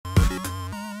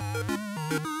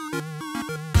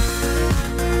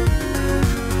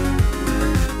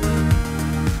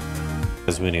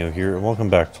Winio here, and welcome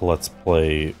back to Let's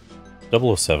Play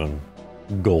 007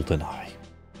 Goldeneye.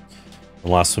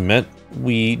 When last we met,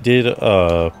 we did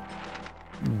the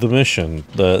mission,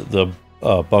 the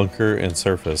bunker and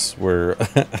surface. We're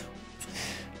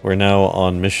now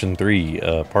on mission 3,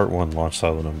 part 1, launch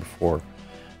silo number 4.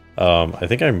 I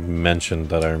think I mentioned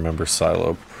that I remember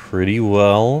silo pretty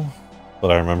well,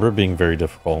 but I remember it being very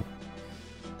difficult.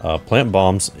 Plant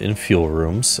bombs in fuel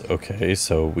rooms. Okay,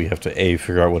 so we have to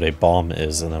figure out what a bomb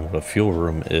is and then what a fuel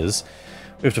room is.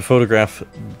 We have to photograph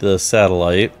the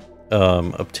satellite,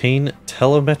 obtain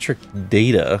telemetric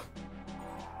data,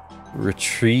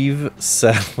 retrieve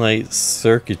satellite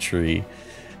circuitry,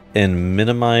 and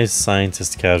minimize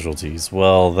scientist casualties.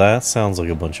 Well, that sounds like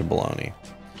a bunch of baloney.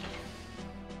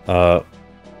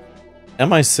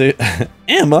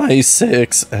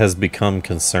 MI6 has become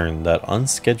concerned that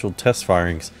unscheduled test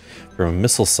firings from a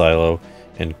missile silo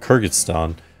in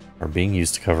Kyrgyzstan are being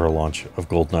used to cover a launch of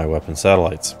Goldeneye weapon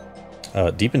satellites.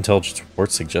 Deep intelligence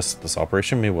reports suggest that this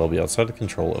operation may well be outside the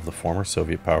control of the former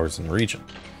Soviet powers in the region.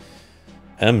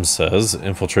 M says,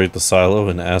 infiltrate the silo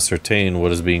and ascertain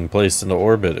what is being placed into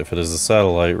orbit. If it is a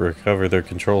satellite, recover their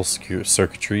control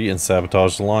circuitry and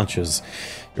sabotage the launches.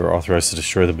 You are authorized to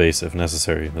destroy the base if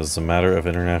necessary. This is a matter of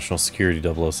international security,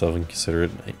 007.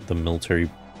 Consider the military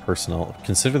personnel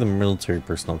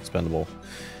expendable.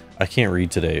 I can't read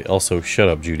today. Also, shut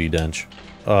up, Judi Dench.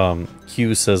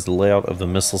 Q says the layout of the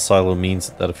missile silo means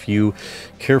that a few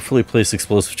carefully placed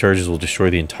explosive charges will destroy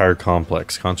the entire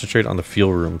complex. Concentrate on the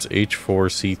fuel rooms H4,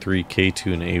 C3,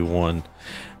 K2, and A1.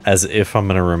 As if I'm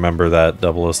going to remember that,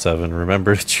 007.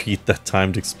 Remember to treat that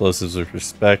timed explosives with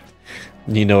respect.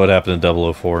 You know what happened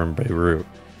to 004 in Beirut.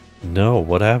 No,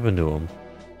 what happened to him?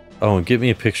 Oh, and get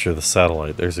me a picture of the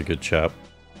satellite. There's a good chap.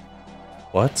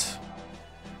 What?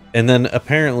 And then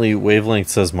apparently Wavelength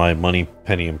says my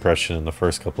Moneypenny impression in the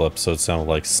first couple episodes sounded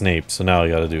like Snape, so now I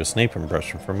gotta do a Snape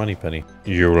impression for Moneypenny.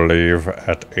 You leave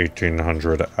at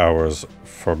 1800 hours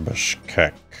for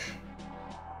Bishkek.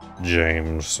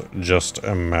 James, just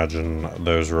imagine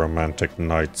those romantic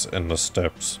nights in the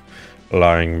steppes,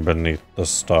 lying beneath the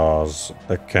stars,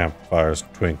 the campfires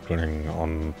twinkling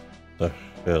on the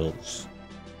hills.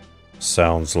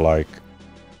 Sounds like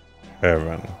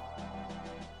heaven.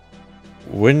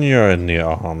 When you're in the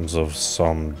arms of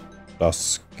some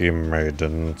dusky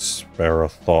maiden, spare a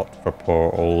thought for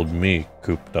poor old me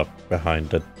cooped up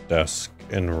behind a desk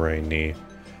in rainy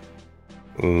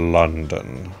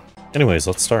London. Anyways,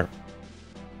 let's start.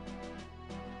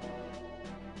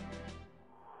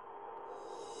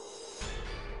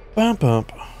 Bump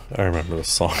bump. I remember the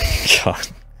song. God,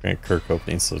 Grant Kirkhope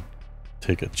needs to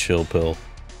take a chill pill.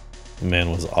 The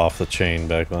man was off the chain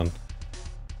back then.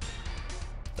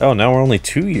 Oh, now we're only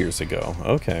 2 years ago.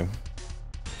 Okay.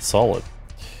 Solid.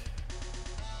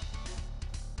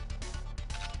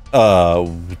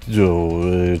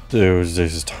 There's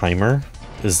a timer?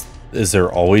 Is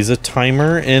there always a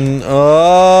timer in,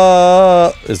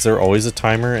 is there always a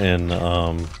timer in,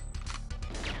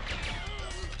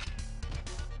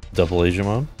 double agent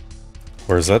mode?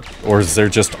 Or is there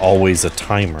just always a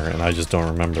timer and I just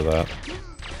don't remember that?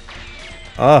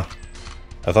 Ah!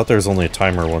 I thought there was only a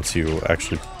timer once you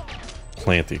actually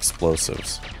plant the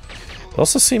explosives. It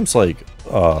also seems like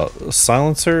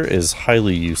silencer is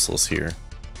highly useless here.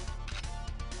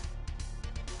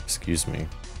 Excuse me.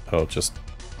 Oh, just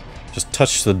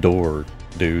touch the door,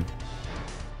 dude.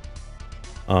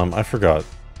 I forgot.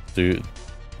 Dude,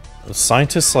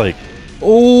 scientists like...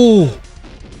 Oh!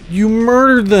 You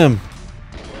murdered them!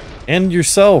 And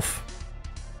yourself!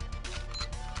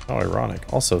 How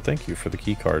ironic. Also, thank you for the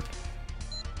key card.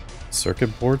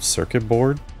 Circuit board? Circuit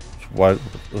board? What?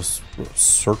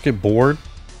 Circuit board?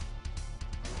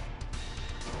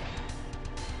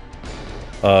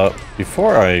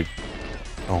 Before I...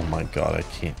 Oh my god, I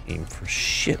can't aim for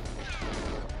shit.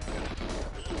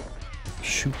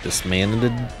 Shoot this man in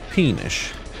the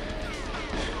penis.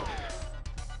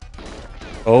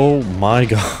 Oh my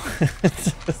god.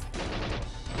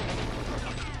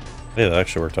 Yeah, that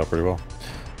actually worked out pretty well.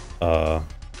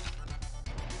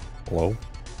 Hello?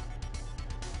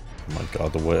 Oh my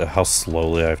god, the way how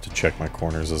slowly I have to check my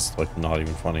corners is like not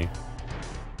even funny.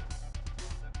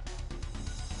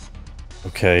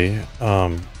 Okay,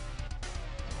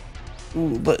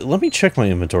 let me check my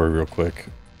inventory real quick.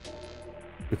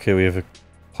 Okay, we have a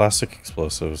plastic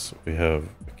explosives, we have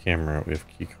a camera, we have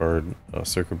a key card,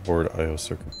 circuit board, IO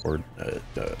circuit board,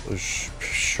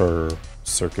 sure,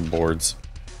 circuit boards.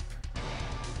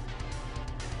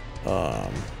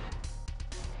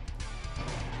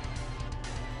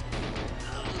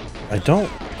 I don't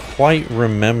quite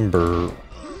remember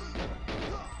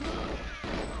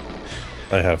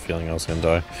I had a feeling I was gonna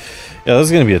die. Yeah, this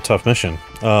is gonna be a tough mission.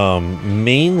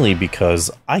 Mainly because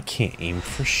I can't aim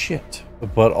for shit.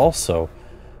 But also,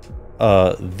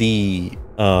 the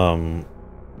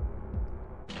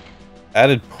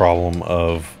added problem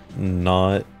of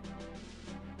not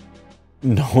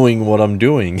knowing what I'm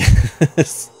doing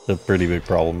is a pretty big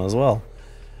problem as well.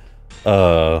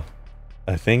 I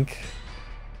think...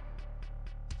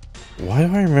 Why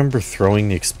do I remember throwing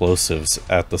the explosives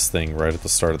at this thing right at the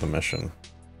start of the mission?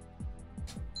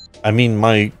 I mean,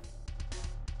 my...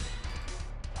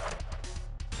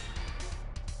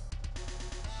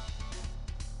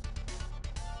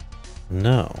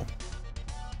 No.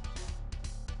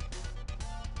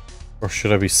 Or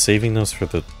should I be saving those for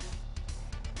the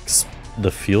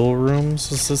fuel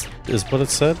rooms? Is what it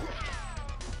said?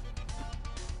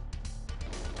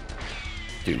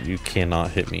 Dude, you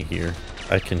cannot hit me here.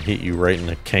 I can hit you right in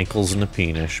the cankles and the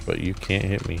penis, but you can't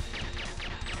hit me.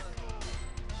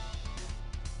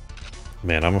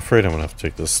 Man, I'm afraid I'm gonna have to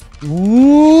take this.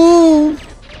 Ooh!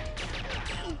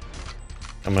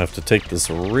 I'm gonna have to take this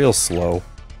real slow.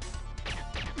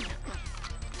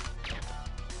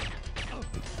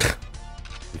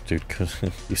 Dude,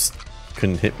 you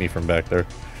couldn't hit me from back there.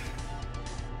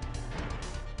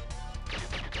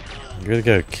 You're the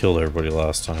guy who killed everybody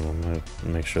last time. I'm gonna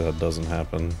make sure that doesn't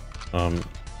happen. Well,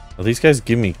 these guys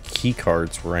give me key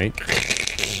cards, right?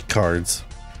 Cards.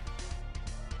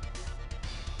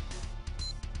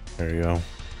 There you go.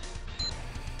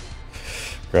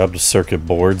 Grab the circuit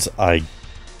boards, I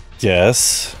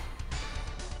guess.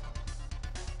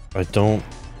 I don't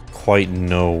quite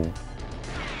know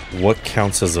what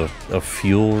counts as a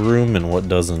fuel room and what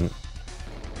doesn't.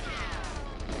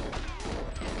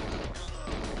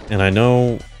 And I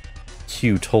know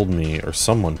Q told me, or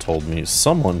someone told me,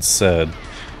 someone said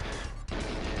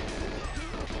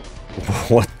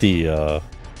what the,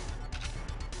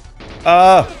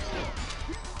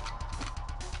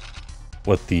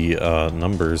 what the,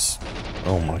 numbers...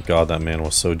 Oh my god, that man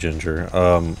was so ginger.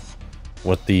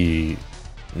 What the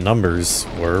numbers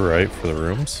were, right, for the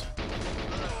rooms?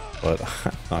 But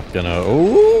I'm not gonna...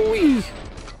 Ooh-wee!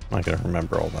 I'm not gonna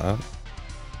remember all that.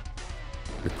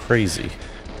 You're crazy.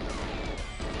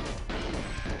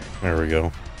 There we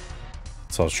go.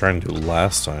 That's what I was trying to do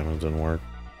last time, it didn't work.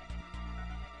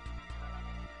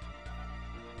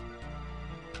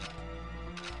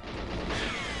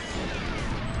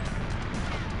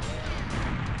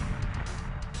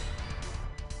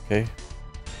 Okay.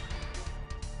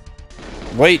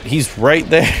 Wait, he's right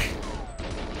there!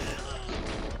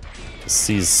 Just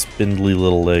see his spindly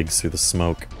little legs through the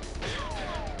smoke.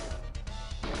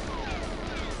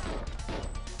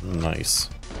 Nice.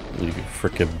 Leave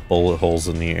frickin' bullet holes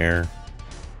in the air.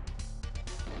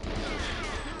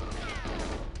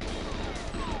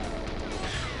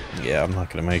 Yeah, I'm not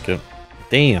gonna make it.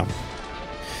 Damn.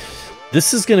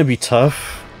 This is gonna be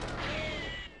tough.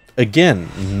 Again,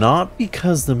 not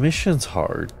because the mission's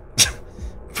hard,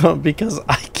 but because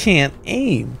I can't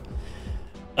aim.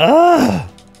 Ah!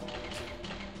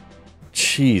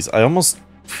 Jeez, I almost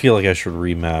feel like I should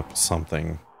remap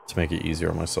something to make it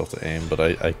easier on myself to aim, but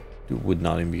I would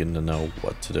not even begin to know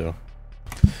what to do.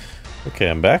 Okay,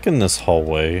 I'm back in this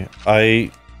hallway.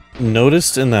 I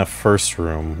noticed in that first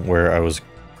room where I was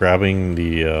grabbing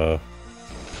the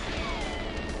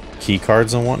key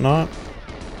cards and whatnot,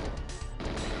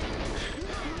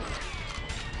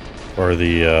 or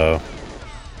the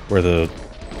where the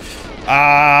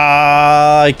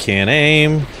I can't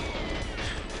aim.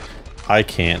 I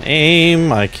can't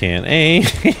aim. I can't aim.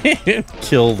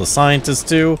 Kill the scientist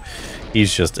too.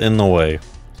 He's just in the way.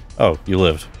 Oh, you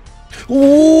lived.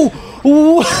 Ooh!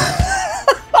 Ooh!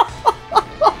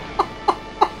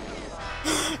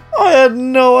 I had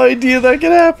no idea that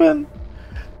could happen.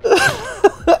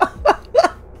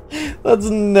 That's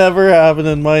never happened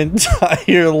in my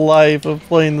entire life of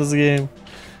playing this game.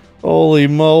 Holy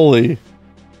moly.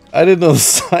 I didn't know the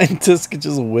scientists could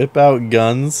just whip out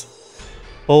guns.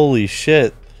 Holy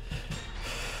shit.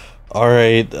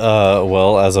 Alright,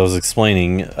 well, as I was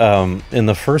explaining, in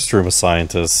the first room of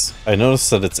scientists, I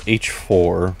noticed that it's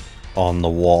H4 on the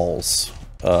walls,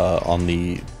 on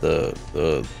the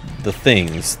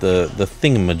things, the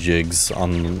thingamajigs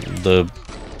on the...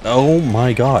 Oh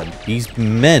my god, these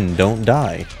men don't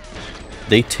die.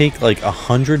 They take like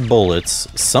 100 bullets,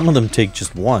 some of them take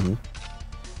just one.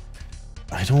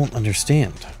 I don't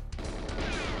understand.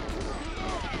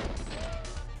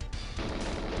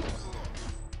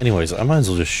 Anyways, I might as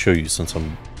well just show you since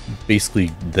I'm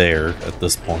basically there at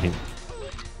this point.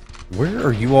 Where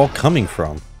are you all coming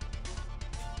from?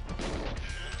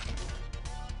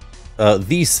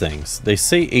 these things, they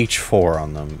say H4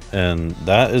 on them, and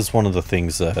that is one of the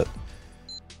things that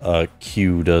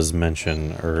Q does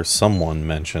mention, or someone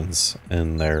mentions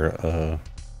in their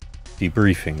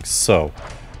debriefings. So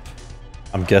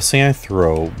I'm guessing I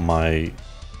throw my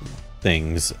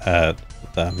things at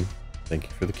them. Thank you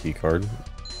for the key card.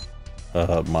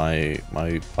 My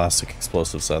plastic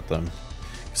explosives at them,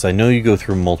 because I know you go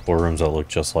through multiple rooms that look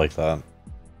just like that.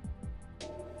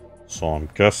 So I'm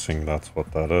guessing that's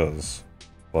what that is,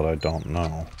 but I don't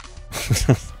know.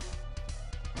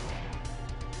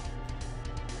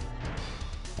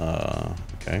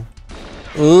 Okay.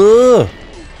 Ugh!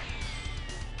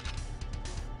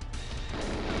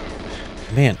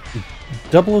 Man,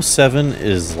 007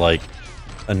 is like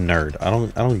a nerd. I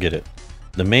don't get it.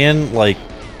 The man, like,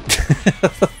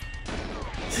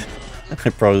 I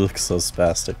probably look so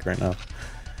spastic right now.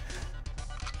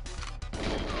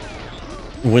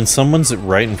 When someone's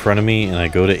right in front of me and I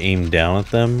go to aim down at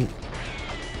them,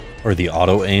 or the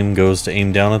auto aim goes to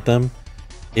aim down at them,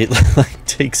 it like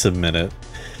takes a minute.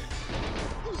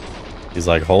 He's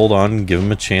like, hold on, give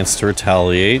him a chance to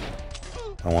retaliate.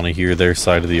 I want to hear their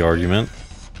side of the argument.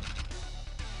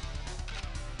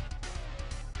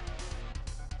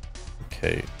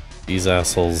 Okay, these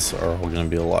assholes are all gonna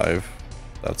be alive.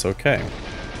 That's okay.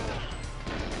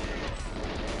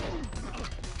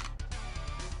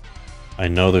 I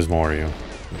know there's more of you.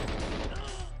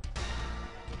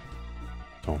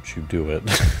 Don't you do it.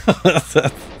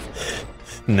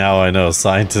 Now I know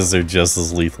scientists are just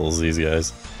as lethal as these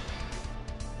guys.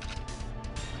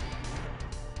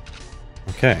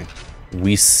 Okay.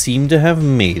 We seem to have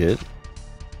made it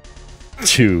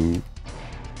to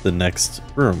the next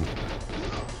room.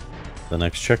 The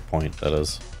next checkpoint, that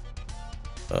is.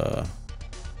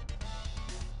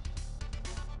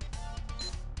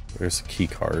 Where's the key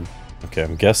card? Okay,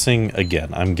 I'm guessing, again,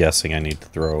 I'm guessing I need to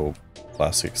throw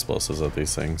plastic explosives at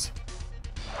these things.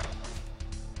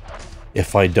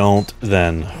 If I don't,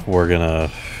 then we're gonna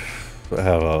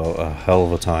have a hell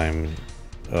of a time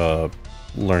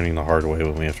learning the hard way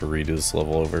when we have to redo this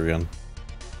level over again.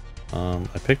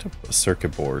 I picked up a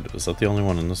circuit board. Is that the only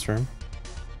one in this room?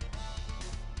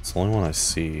 It's the only one I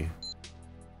see.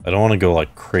 I don't want to go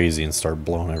like crazy and start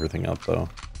blowing everything up though.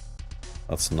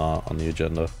 That's not on the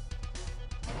agenda.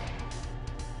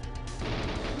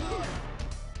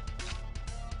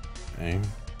 Okay.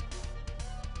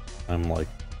 I'm like,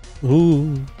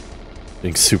 ooh,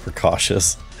 being super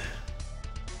cautious.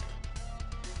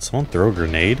 Someone throw a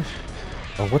grenade?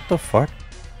 Oh, what the fuck?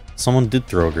 Someone did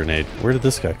throw a grenade. Where did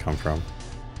this guy come from?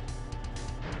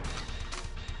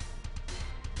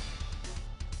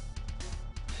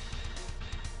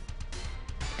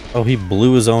 Oh, he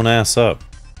blew his own ass up.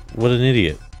 What an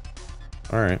idiot.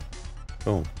 Alright.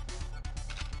 Cool.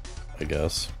 I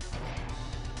guess.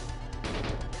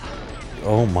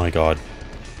 Oh my god.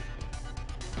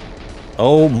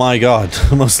 Oh my god.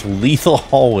 The most lethal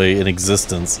hallway in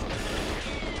existence.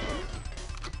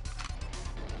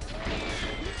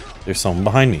 There's someone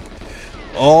behind me.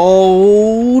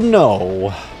 Oh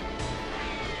no.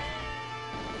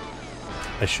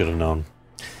 I should have known.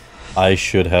 I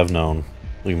should have known.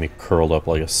 Look at me curled up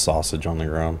like a sausage on the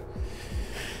ground.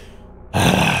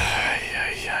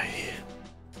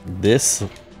 This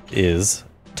is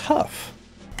tough.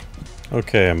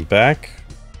 Okay, I'm back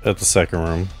at the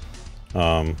second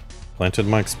room. Planted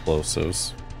my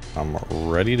explosives. I'm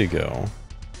ready to go.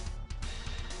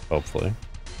 Hopefully.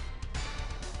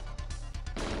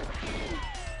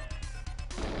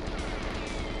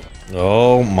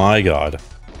 Oh my god.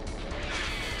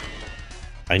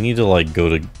 I need to like go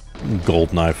to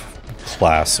Goldeneye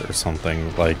class or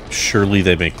something. Like, surely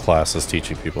they make classes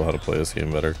teaching people how to play this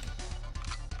game better.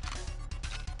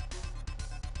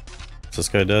 Is this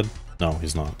guy dead? No,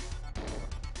 he's not.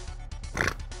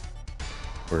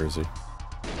 Where is he?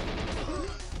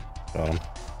 Got him.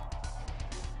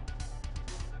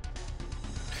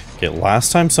 Okay,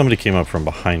 last time somebody came up from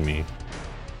behind me.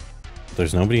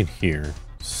 There's nobody in here,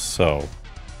 so...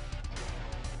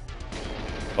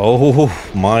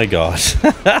 Oh my gosh.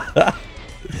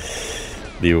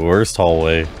 The worst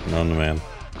hallway known to man.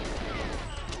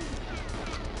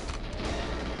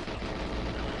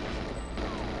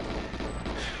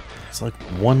 It's like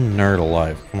one nerd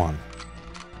alive. Come on.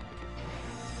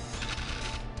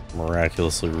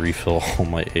 Miraculously refill all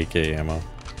my AK ammo.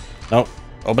 Nope.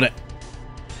 Open it.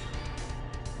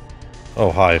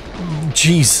 Oh, hi.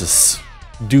 Jesus.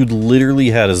 Dude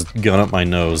literally had his gun up my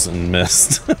nose and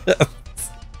missed.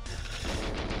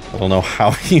 I don't know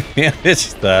how he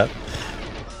managed that.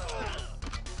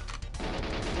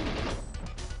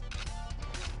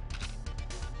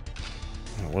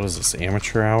 What is this,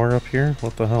 amateur hour up here?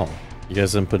 What the hell? You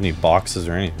guys didn't put any boxes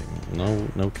or anything.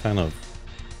 No kind of...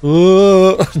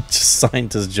 just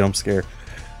scientist jump scare.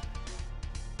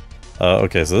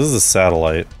 Okay, so this is a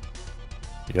satellite.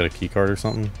 You got a key card or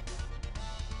something?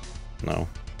 No.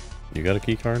 You got a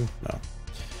key card? No.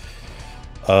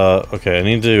 Okay, I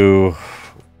need to...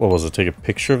 What was it? Take a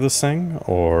picture of this thing?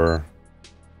 Or...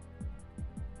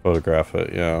 photograph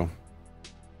it, yeah.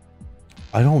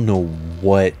 I don't know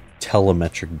what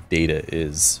telemetric data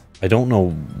is. I don't know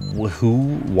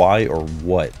who, why, or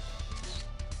what.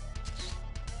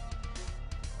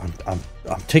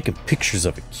 I'm taking pictures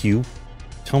of it, Q.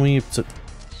 Tell me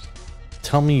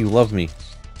you love me.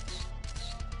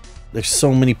 There's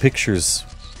so many pictures.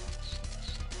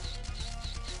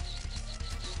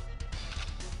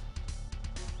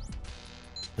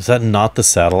 Is that not the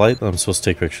satellite that I'm supposed to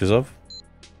take pictures of?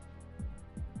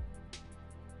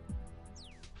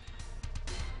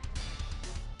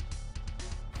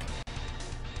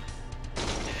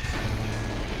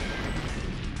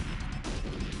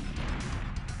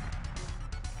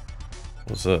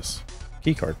 What's this?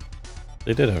 Key card.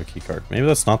 They did have a key card. Maybe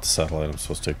that's not the satellite I'm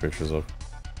supposed to take pictures of.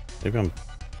 Maybe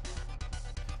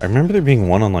I remember there being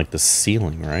one on like the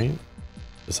ceiling, right?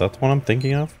 Is that the one I'm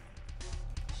thinking of?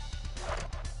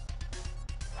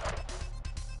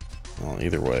 Well,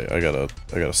 either way, I gotta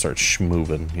start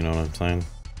schmoovin', you know what I'm saying?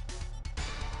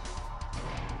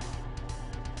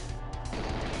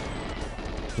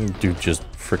 Dude just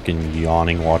freaking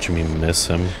yawning, watching me miss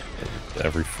him.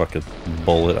 Every fucking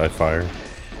bullet I fire.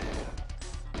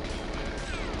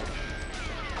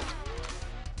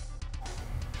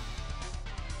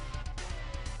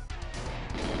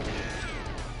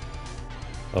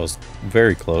 That was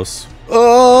very close.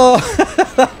 Oh!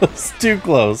 That was too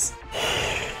close.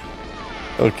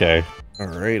 Okay.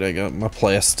 Alright, I got my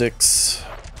plastics.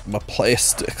 My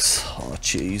plastics. Oh,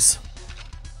 jeez.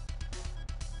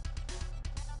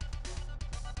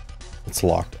 It's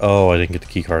locked. Oh, I didn't get the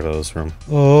key card out of this room.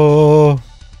 Oh!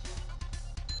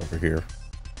 Over here.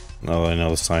 No, I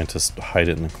know the scientists hide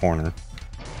it in the corner.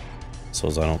 So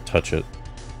as I don't touch it.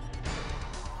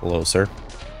 Hello, sir.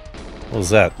 What was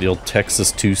that? The old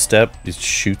Texas two-step? He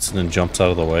shoots and then jumps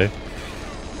out of the way.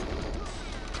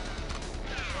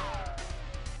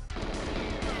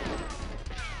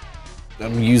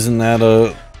 I'm using that,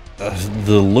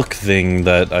 the look thing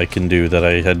that I can do that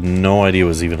I had no idea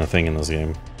was even a thing in this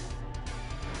game.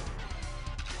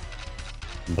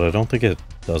 But I don't think it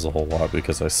does a whole lot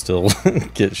because I still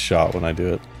get shot when I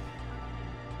do it.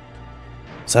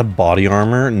 Is that body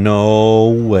armor? No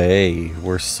way.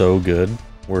 We're so good.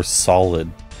 We're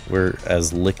solid. We're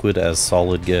as liquid as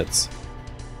solid gets.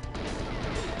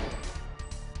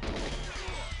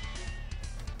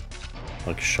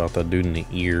 Like, shot that dude in the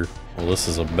ear. Well, this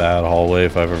is a bad hallway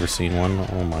if I've ever seen one.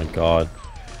 Oh my god.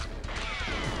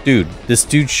 Dude, this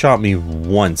dude shot me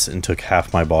once and took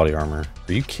half my body armor.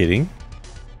 Are you kidding?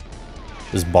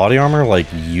 Is body armor, like,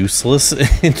 useless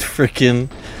in freaking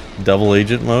double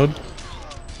agent mode?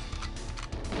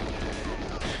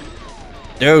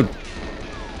 Dude!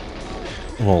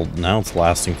 Well, now it's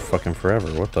lasting fucking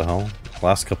forever. What the hell?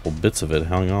 Last couple bits of it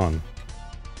hung on.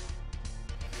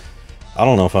 I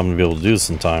don't know if I'm gonna be able to do this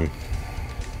in time.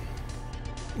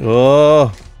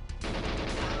 Oh!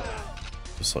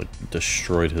 Just like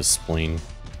destroyed his spleen.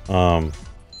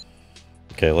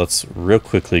 Okay, let's real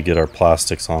quickly get our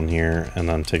plastics on here and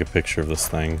then take a picture of this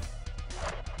thing.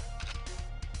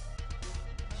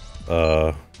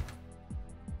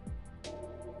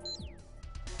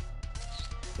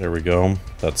 There we go.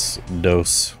 That's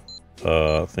dose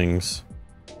things.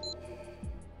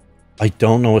 I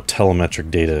don't know what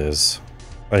telemetric data is.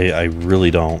 I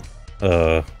really don't.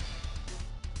 Do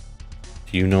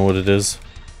you know what it is?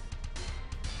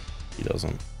 He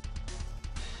doesn't.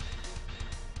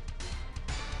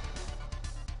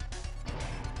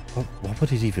 What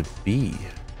would it even be?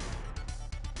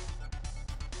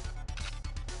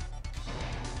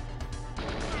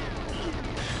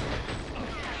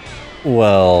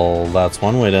 Well, that's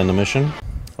one way to end the mission.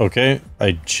 Okay,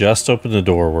 I just opened the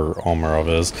door where Omarov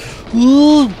is.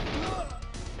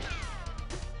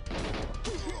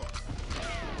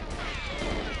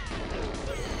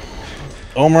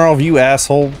 Omarov, you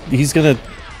asshole. He's gonna,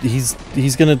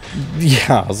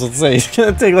 yeah, I was gonna say, he's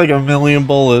gonna take like 1,000,000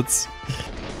 bullets.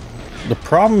 The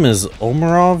problem is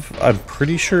Omarov, I'm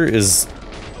pretty sure, is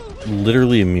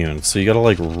literally immune. So you gotta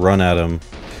like run at him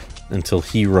until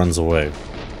he runs away.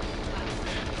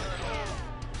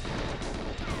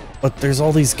 But there's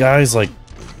all these guys like...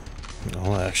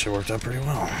 Well, that actually worked out pretty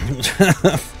well.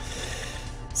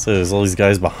 So there's all these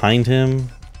guys behind him.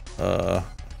 Okay,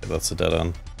 that's a dead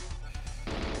end.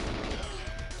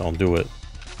 Don't do it.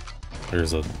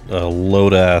 There's a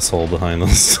load of asshole behind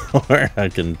this door, I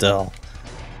can tell.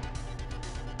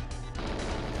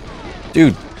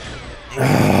 Dude.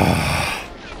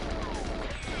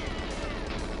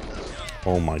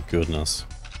 Oh my goodness.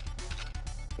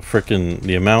 Frickin'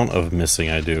 the amount of missing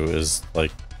I do is,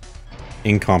 like,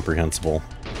 incomprehensible.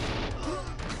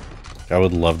 I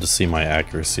would love to see my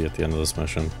accuracy at the end of this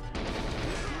mission.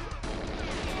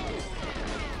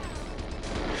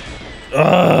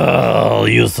 Oh,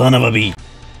 you son of a bee!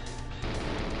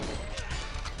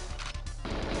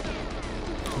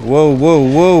 Whoa, whoa,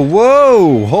 whoa,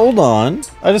 whoa! Hold on!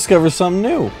 I discovered something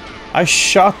new. I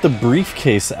shot the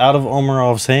briefcase out of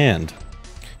Omarov's hand.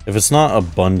 If it's not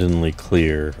abundantly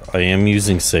clear, I am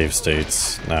using save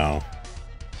states now.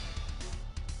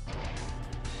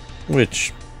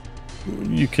 Which,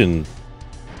 you can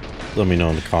let me know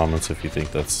in the comments if you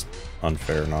think that's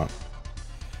unfair or not.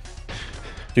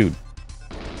 Dude.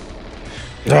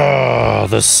 Ah,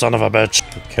 this son of a bitch!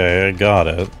 Okay, I got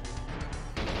it.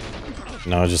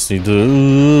 Now I just need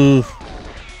to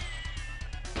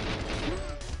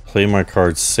play my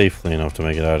cards safely enough to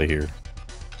make it out of here.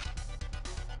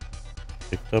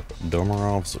 Picked up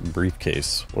Domarov's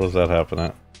briefcase. What does that happen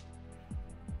at?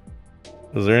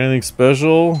 Is there anything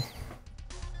special?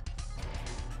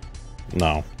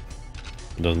 No.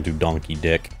 It doesn't do donkey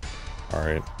dick.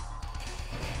 Alright.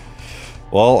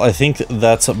 Well, I think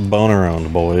that's a boner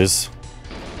owned, boys.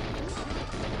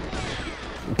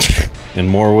 In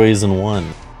more ways than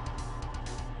one.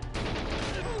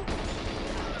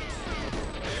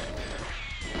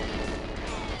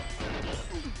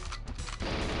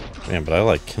 Man, but I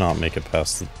like cannot make it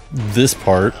past this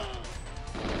part.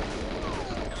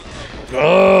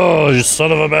 Oh, you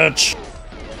son of a bitch!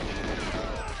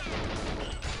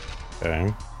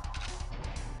 Okay.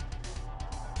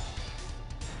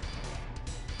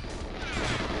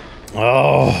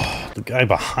 Oh, the guy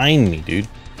behind me, dude.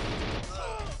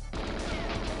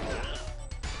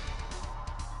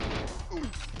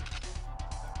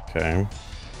 Okay.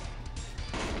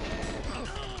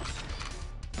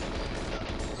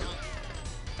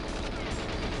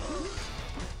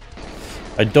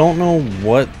 I don't know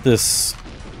what this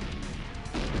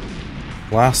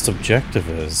last objective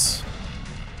is.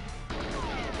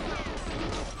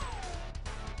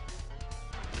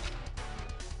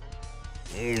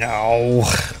 No.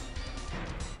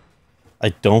 I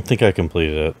don't think I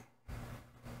completed it.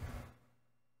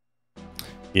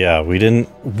 Yeah, we didn't...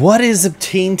 What is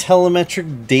obtain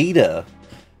telemetric data?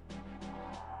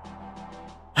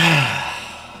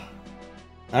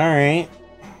 Alright.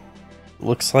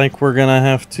 Looks like we're gonna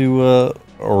have to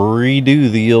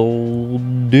redo the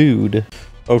old dude.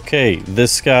 Okay,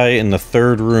 this guy in the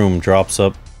third room drops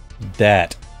up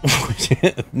DAT.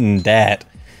 DAT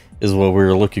is what we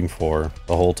were looking for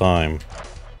the whole time.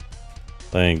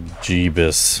 Thank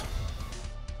Jeebus.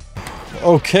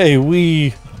 Okay,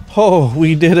 we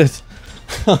did it.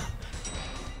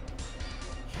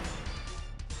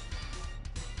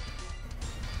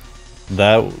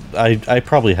 That I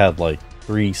probably had like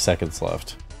 3 seconds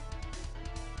left.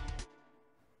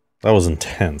 That was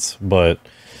intense, but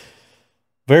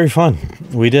very fun.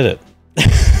 We did it.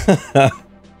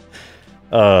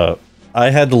 I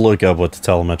had to look up what the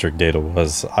telemetric data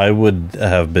was. I would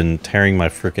have been tearing my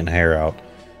freaking hair out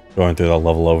going through that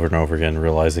level over and over again,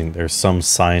 realizing there's some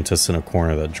scientist in a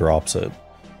corner that drops it.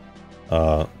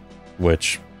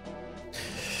 Which...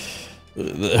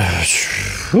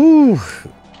 whew,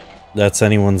 that's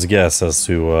anyone's guess as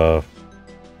to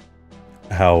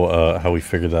how we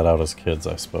figured that out as kids,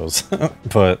 I suppose.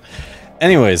 But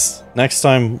anyways, next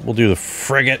time we'll do the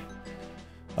frigate,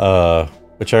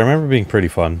 which I remember being pretty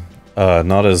fun.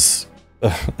 Not as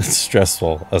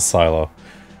stressful as Silo.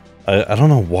 I don't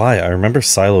know why. I remember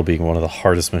Silo being one of the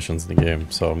hardest missions in the game,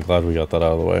 so I'm glad we got that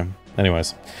out of the way.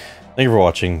 Anyways, thank you for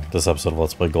watching this episode of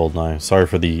Let's Play Goldeneye. Sorry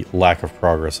for the lack of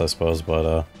progress, I suppose,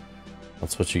 but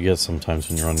that's what you get sometimes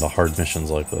when you're on the hard missions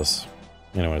like this.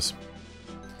 Anyways,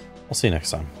 I'll see you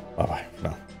next time. Bye-bye for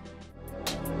now.